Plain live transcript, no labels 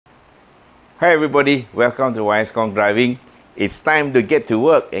Hi everybody, welcome to Khong Driving. It's time to get to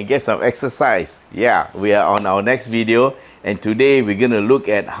work and get some exercise. Yeah, we are on our next video, and today we're going to look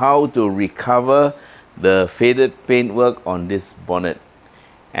at how to recover the faded paintwork on this bonnet.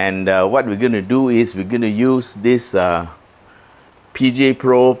 And what we're going to do is we're going to use this PG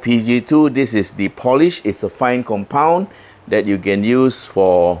Pro PG2. This is the polish. It's a fine compound that you can use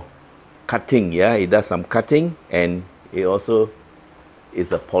for cutting. Yeah, it does some cutting, and it also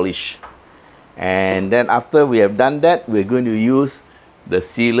is a polish. And then after we have done that, we're going to use the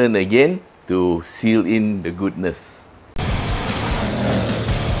sealant again to seal in the goodness.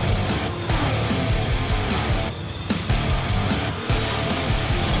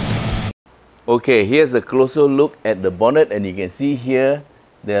 Okay, here's a closer look at the bonnet, and you can see here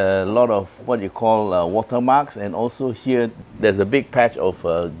there are a lot of what you call watermarks, and also here there's a big patch of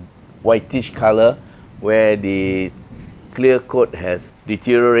whitish color where the clear coat has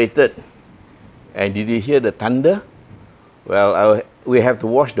deteriorated. And did you hear the thunder? Well, we have to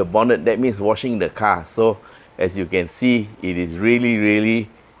wash the bonnet. That means washing the car. So as you can see, it is really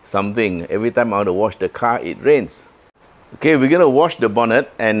something. Every time I want to wash the car, it rains. Okay, we're going to wash the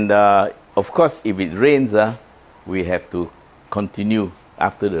bonnet, and of course, if it rains, we have to continue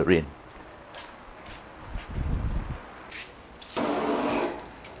after the rain.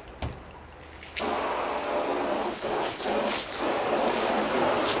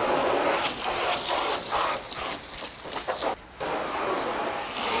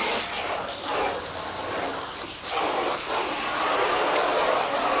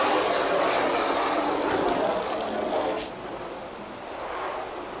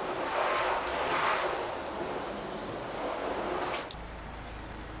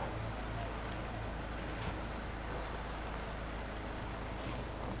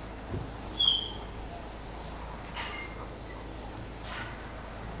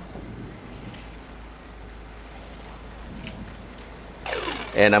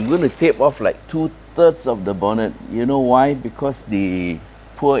 And I'm going to tape off like 2/3 of the bonnet. You know why? Because the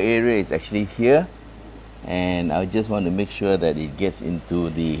poor area is actually here, and I just want to make sure that it gets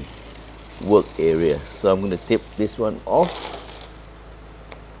into the work area. So I'm going to tape this one off,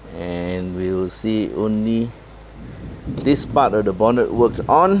 and we will see only this part of the bonnet works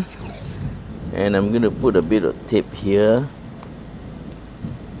on. And I'm going to put a bit of tape here.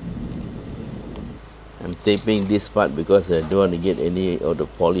 I'm taping this part because I don't want to get any of the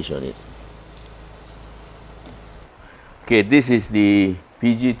polish on it. Okay, this is the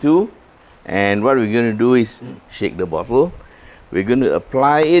PG2, and what we're going to do is shake the bottle. We're going to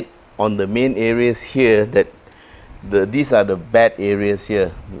apply it on the main areas here. These are the bad areas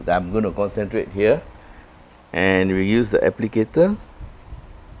here. I'm going to concentrate here, and we use the applicator.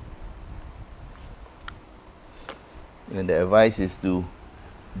 And the advice is to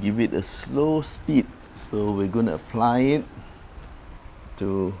give it a slow speed. So we're going to apply it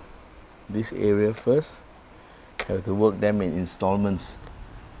to this area first. Have to work them in installments.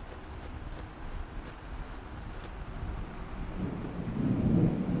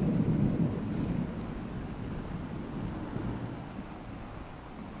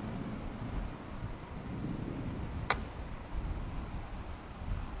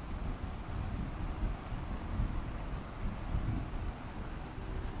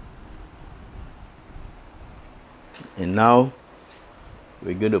 And now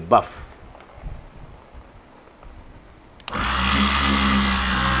we're going to buff.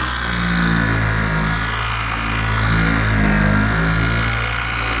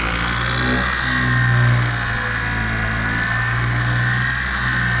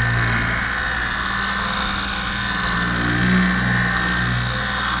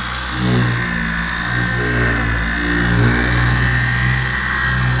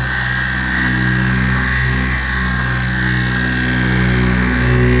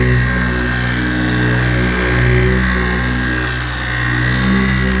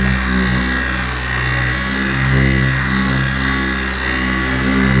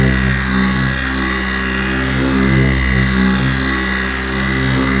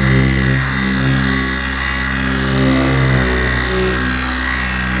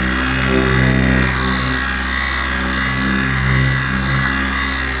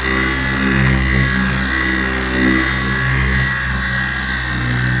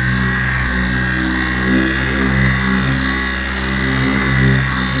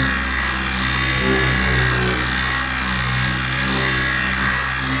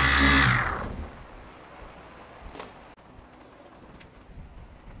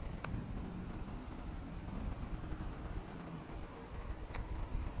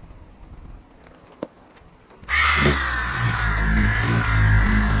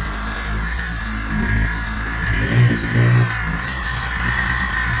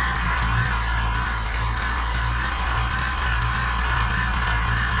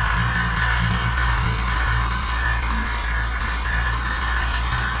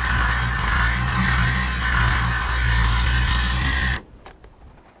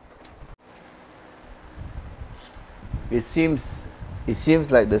 It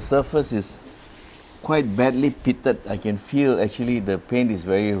seems like the surface is quite badly pitted. I can feel actually the paint is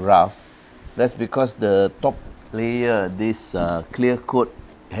very rough. That's because the top layer, this clear coat,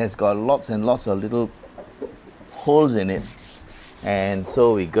 has got lots and lots of little holes in it, and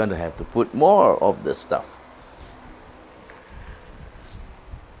so we're going to have to put more of the stuff.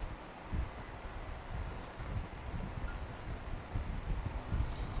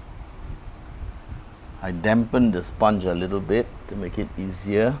 I dampened the sponge a little bit to make it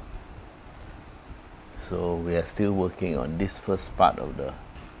easier. So we are still working on this first part of the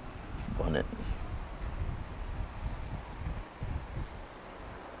bonnet.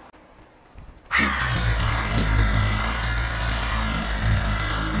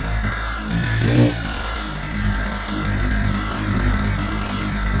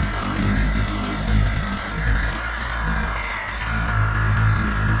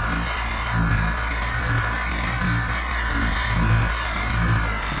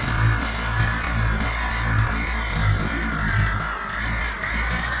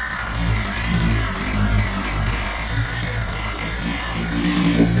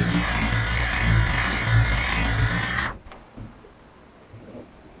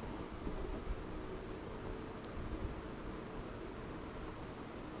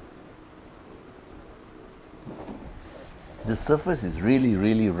 The surface is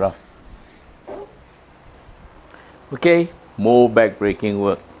really rough. Okay, more back-breaking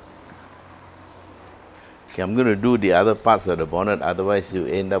work. Okay, I'm going to do the other parts of the bonnet, otherwise you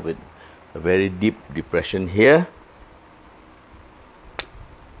end up with a very deep depression here.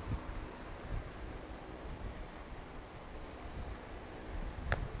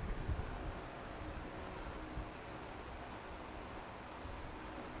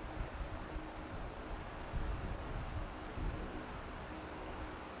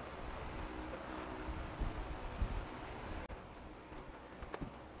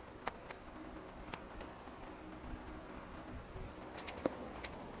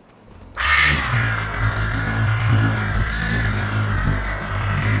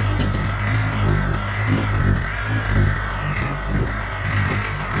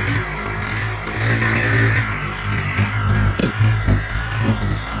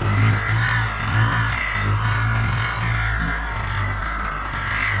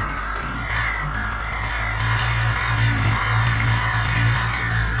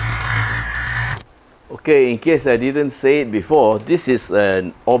 Okay, in case I didn't say it before, this is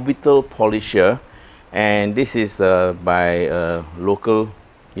an orbital polisher, and this is by local,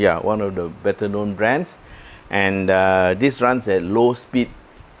 one of the better known brands, and this runs at low speed,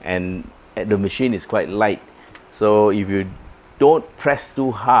 and the machine is quite light, so if you don't press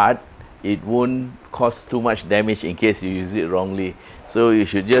too hard, it won't cause too much damage in case you use it wrongly. So you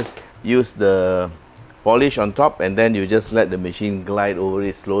should just use the polish on top, and then you just let the machine glide over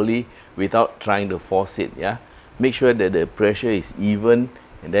it slowly without trying to force it. Make sure that the pressure is even,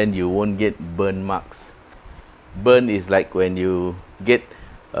 and then you won't get burn marks. Burn is like when you get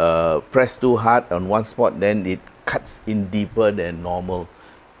press too hard on one spot, then it cuts in deeper than normal,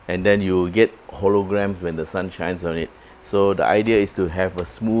 and then you get holograms when the sun shines on it. So the idea is to have a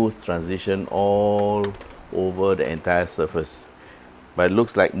smooth transition all over the entire surface. But it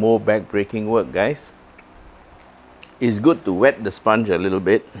looks like more back-breaking work, guys. It's good to wet the sponge a little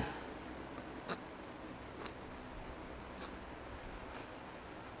bit.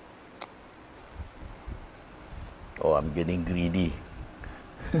 Oh, I'm getting greedy.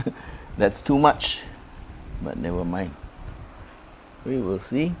 That's too much, but never mind. We will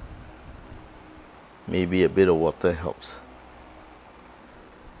see. Maybe a bit of water helps.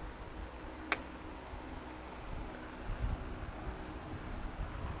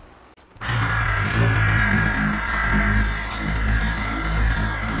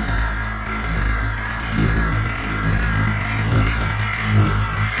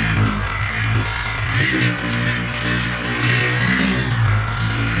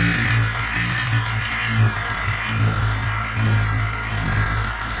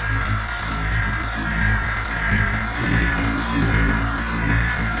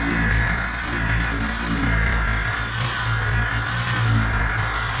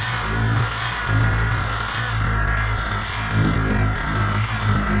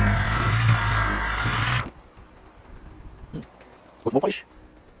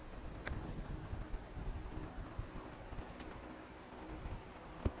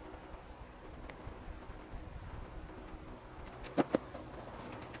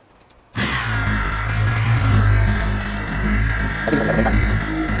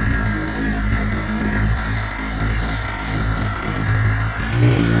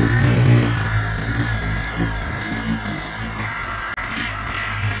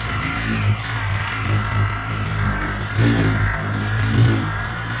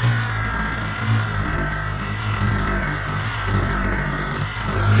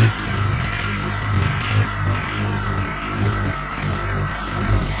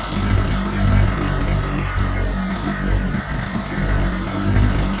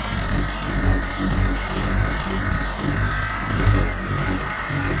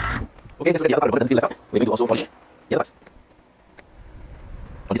 Okay, that's where the other part of the bonnet doesn't feel left out. We're going to also polish the other parts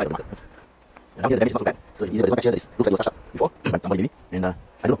on this side of the marker. And down here the damage is not so bad. So it's easier, there's one patch here that looks like it was touched up before by somebody maybe. And I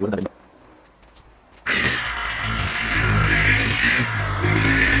don't know, it wasn't done badly.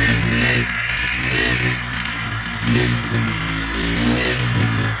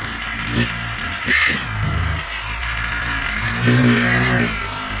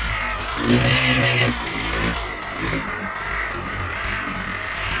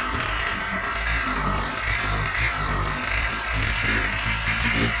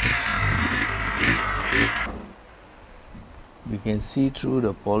 You can see through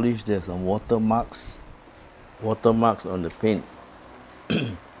the polish there's some watermarks on the paint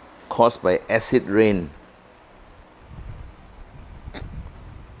caused by acid rain.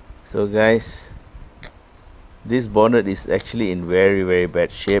 So guys, this bonnet is actually in very, very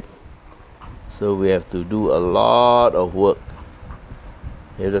bad shape, so we have to do a lot of work.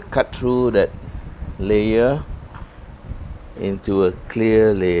 You have to cut through that layer into a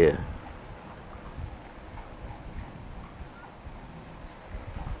clear layer.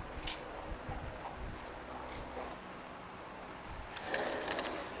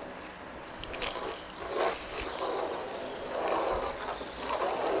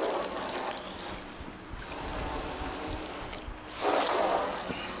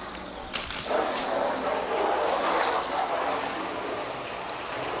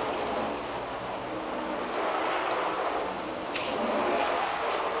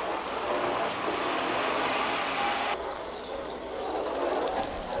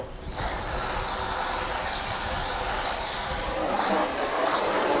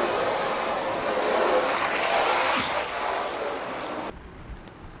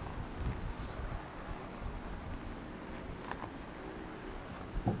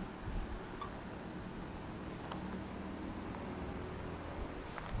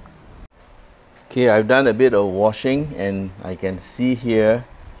 Okay, I've done a bit of washing and I can see here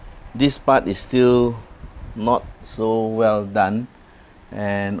this part is still not so well done,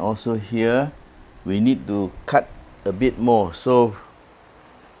 and also here we need to cut a bit more, so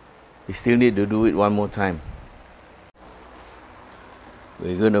we still need to do it one more time.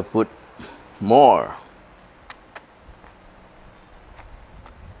 We're going to put more,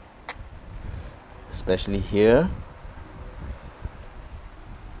 especially here.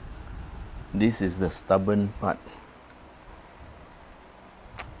 This is the stubborn part.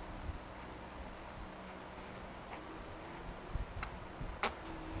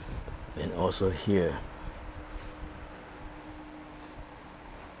 And also here.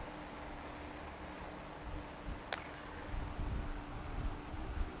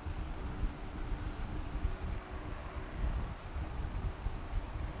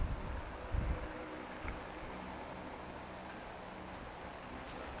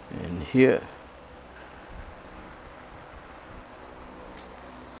 And here.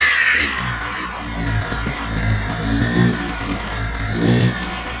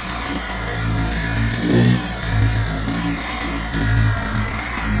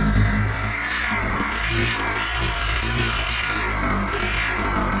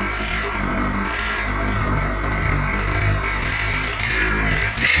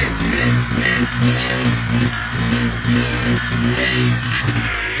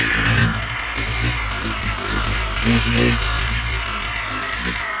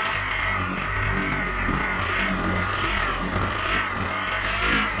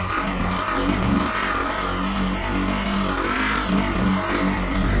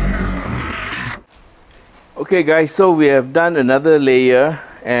 Okay guys, so we have done another layer,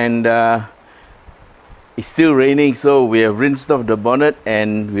 and it's still raining, so we have rinsed off the bonnet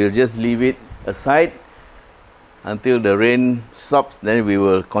and we'll just leave it aside until the rain stops. Then we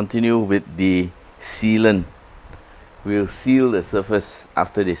will continue with the sealant. We'll seal the surface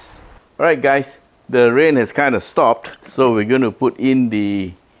after this. Alright guys, the rain has kind of stopped, so we're going to put in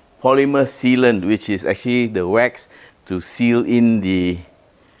the polymer sealant, which is actually the wax to seal in the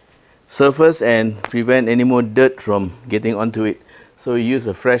surface and prevent any more dirt from getting onto it. So we use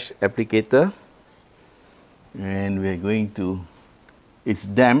a fresh applicator, and we're going to, it's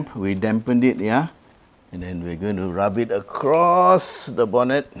damp, we dampened it, yeah, and then we're going to rub it across the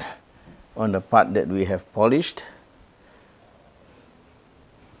bonnet on the part that we have polished.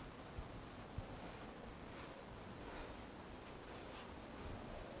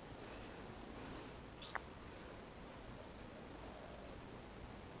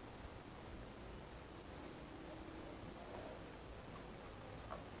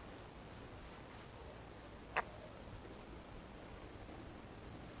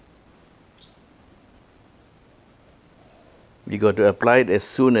 You got to apply it as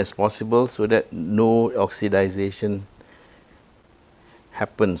soon as possible so that no oxidization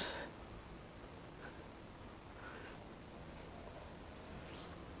happens.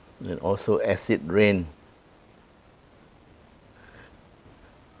 And also acid rain.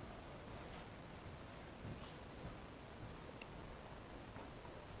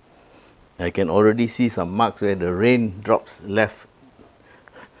 I can already see some marks where the rain drops left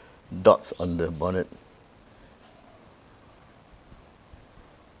dots on the bonnet.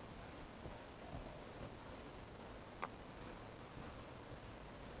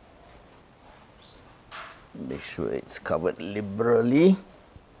 Make sure it's covered liberally.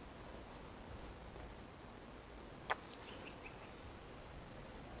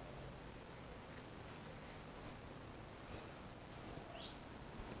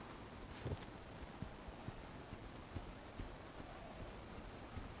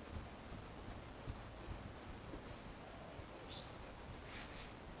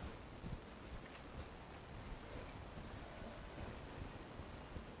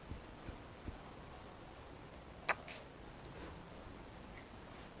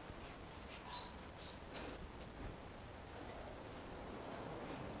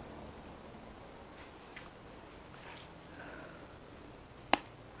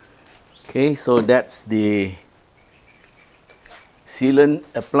 Okay, so that's the sealant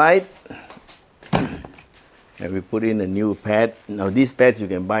applied. And we put in a new pad. Now these pads you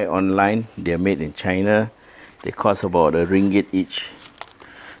can buy online. They're made in China. They cost about RM1 each.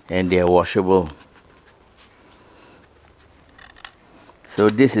 And they are washable. So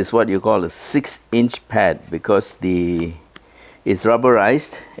this is what you call a 6-inch pad because it's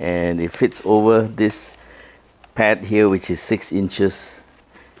rubberized and it fits over this pad here, which is 6 inches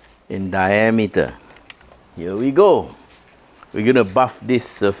in diameter. Here we go. We're gonna buff this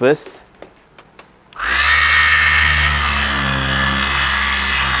surface.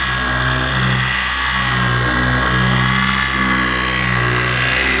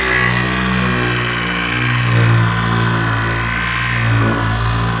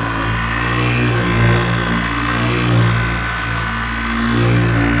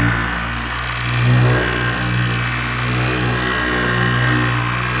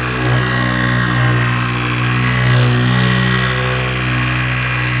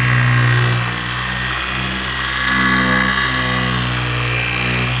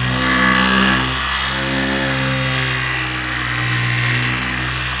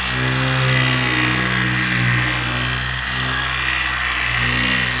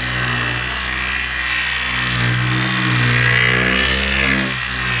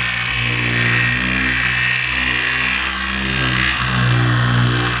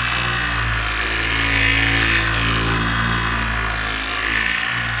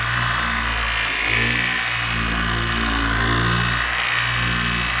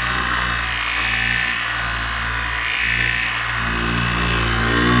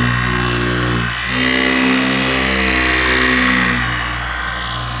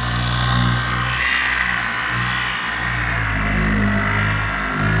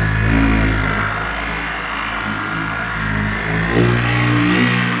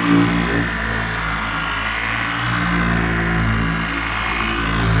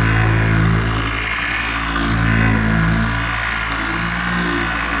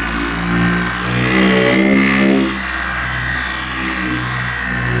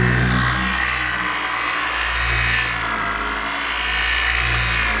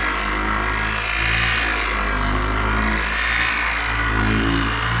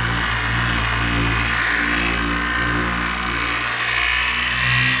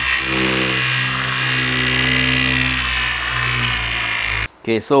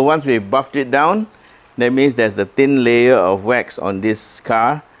 Okay, so once we buffed it down, that means there's the thin layer of wax on this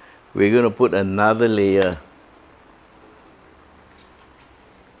car. We're going to put another layer.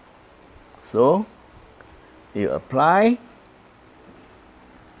 So, you apply.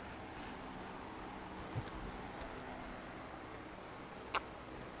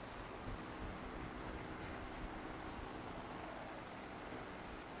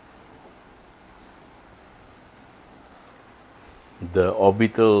 The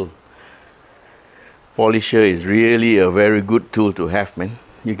orbital polisher is really a very good tool to have, man.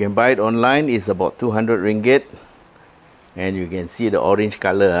 You can buy it online. It's about 200 ringgit. And you can see the orange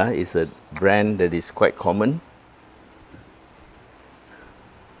color. It's a brand that is quite common.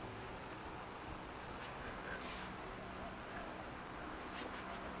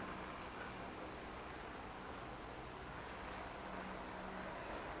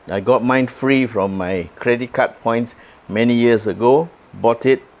 I got mine free from my credit card points many years ago. Bought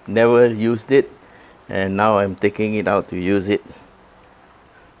it, never used it, and now I'm taking it out to use it.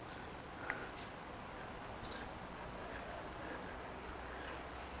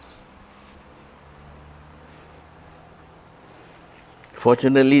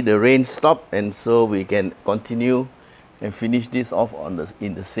 Fortunately, the rain stopped, and so we can continue and finish this off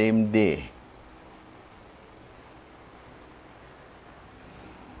in the same day.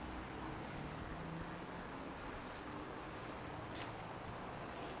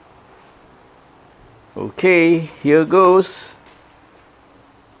 Okay, here goes.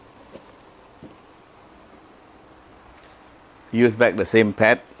 Use back the same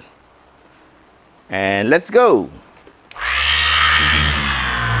pad, and let's go.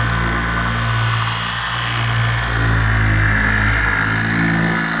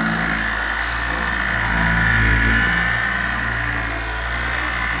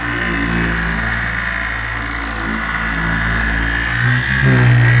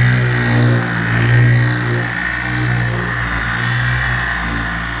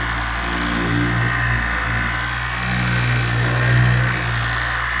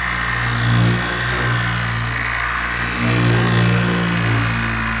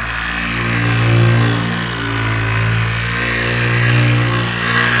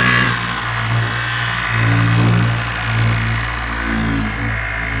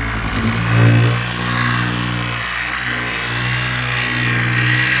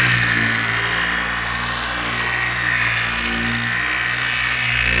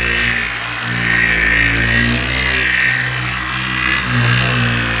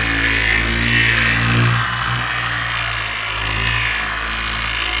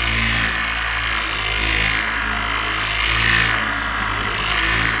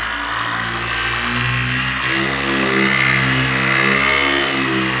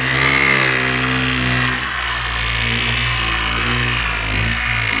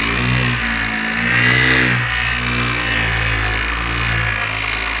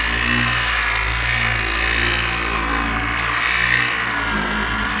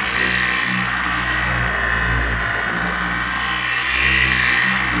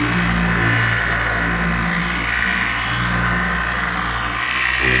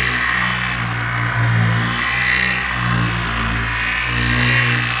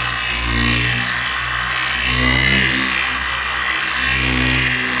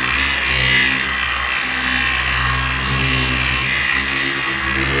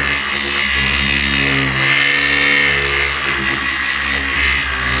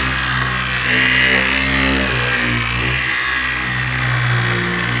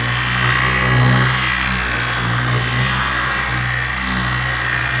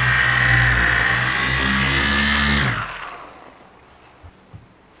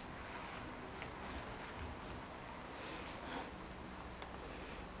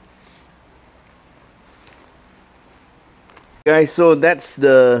 Guys, so that's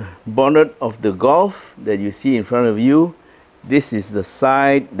the bonnet of the Golf that you see in front of you. This is the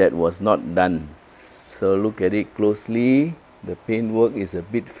side that was not done. So look at it closely. The paintwork is a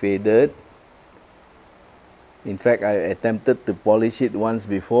bit faded. In fact, I attempted to polish it once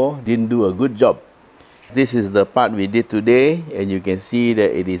before, didn't do a good job. This is the part we did today, and you can see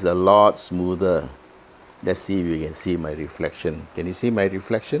that it is a lot smoother. Let's see if you can see my reflection. Can you see my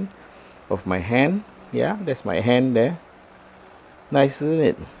reflection of my hand? Yeah, that's my hand there. Nice, isn't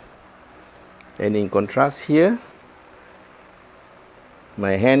it? And in contrast here,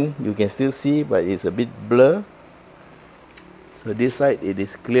 my hand you can still see, but it's a bit blur. So this side it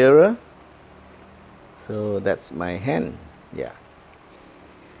is clearer. So that's my hand. Yeah.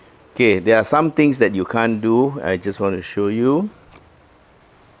 Okay, there are some things that you can't do. I just want to show you.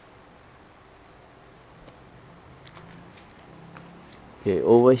 Okay,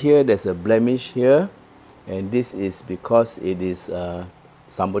 over here there's a blemish here. And this is because it is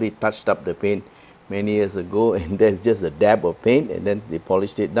somebody touched up the paint many years ago, and there's just a dab of paint, and then they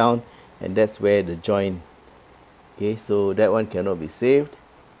polished it down, and that's where the joint. Okay, so that one cannot be saved.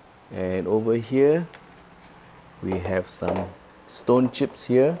 And over here we have some stone chips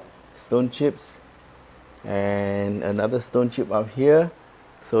here, stone chips, and another stone chip up here.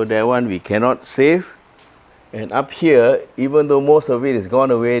 So that one we cannot save. And up here, even though most of it is gone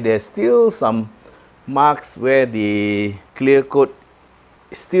away, there's still some marks where the clear coat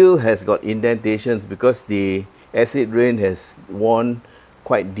still has got indentations because the acid rain has worn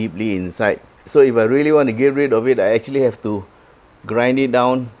quite deeply inside. So if I really want to get rid of it, I actually have to grind it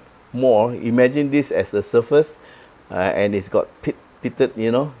down more. Imagine this as a surface, and it's got pitted,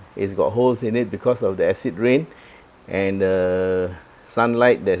 you know, it's got holes in it because of the acid rain and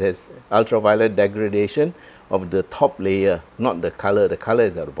sunlight that has ultraviolet degradation of the top layer, not the color. The color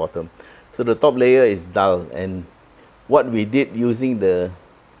is at the bottom. So the top layer is dull, and what we did using the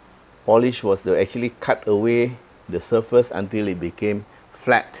polish was to actually cut away the surface until it became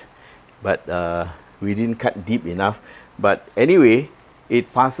flat, but we didn't cut deep enough. But anyway,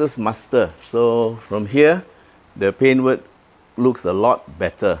 it passes muster. So from here, the paintwork looks a lot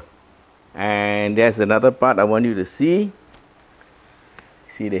better. And there's another part I want you to see.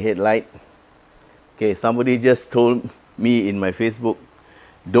 See the headlight? Okay, somebody just told me in my Facebook,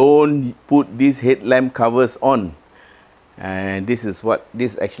 don't put these headlamp covers on. And this is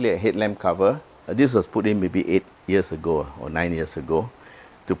actually a headlamp cover. This was put in maybe 8 years ago or 9 years ago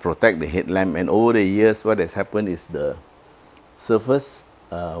to protect the headlamp. And over the years, what has happened is the surface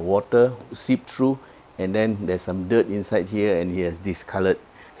water seep through, and then there's some dirt inside here, and it has discolored.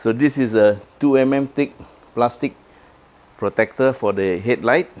 So this is a 2 mm thick plastic protector for the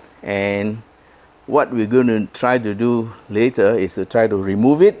headlight, and what we're going to try to do later is to try to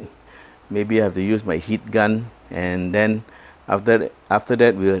remove it. Maybe I have to use my heat gun, and then after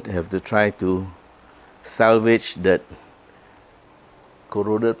that we'll have to try to salvage that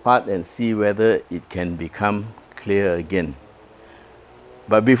corroded part and see whether it can become clear again.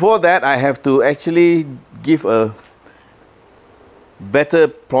 But before that, I have to actually give a better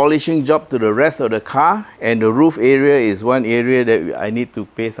polishing job to the rest of the car, and the roof area is one area that I need to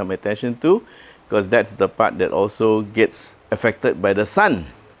pay some attention to, because that's the part that also gets affected by the sun.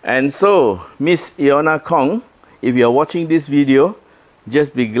 And so, Miss Iona Khong, if you're watching this video,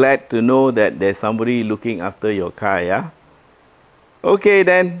 just be glad to know that there's somebody looking after your car, yeah? Okay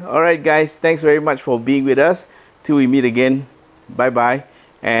then, alright guys, thanks very much for being with us. Till we meet again, bye bye,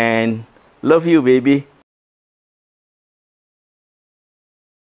 and love you baby.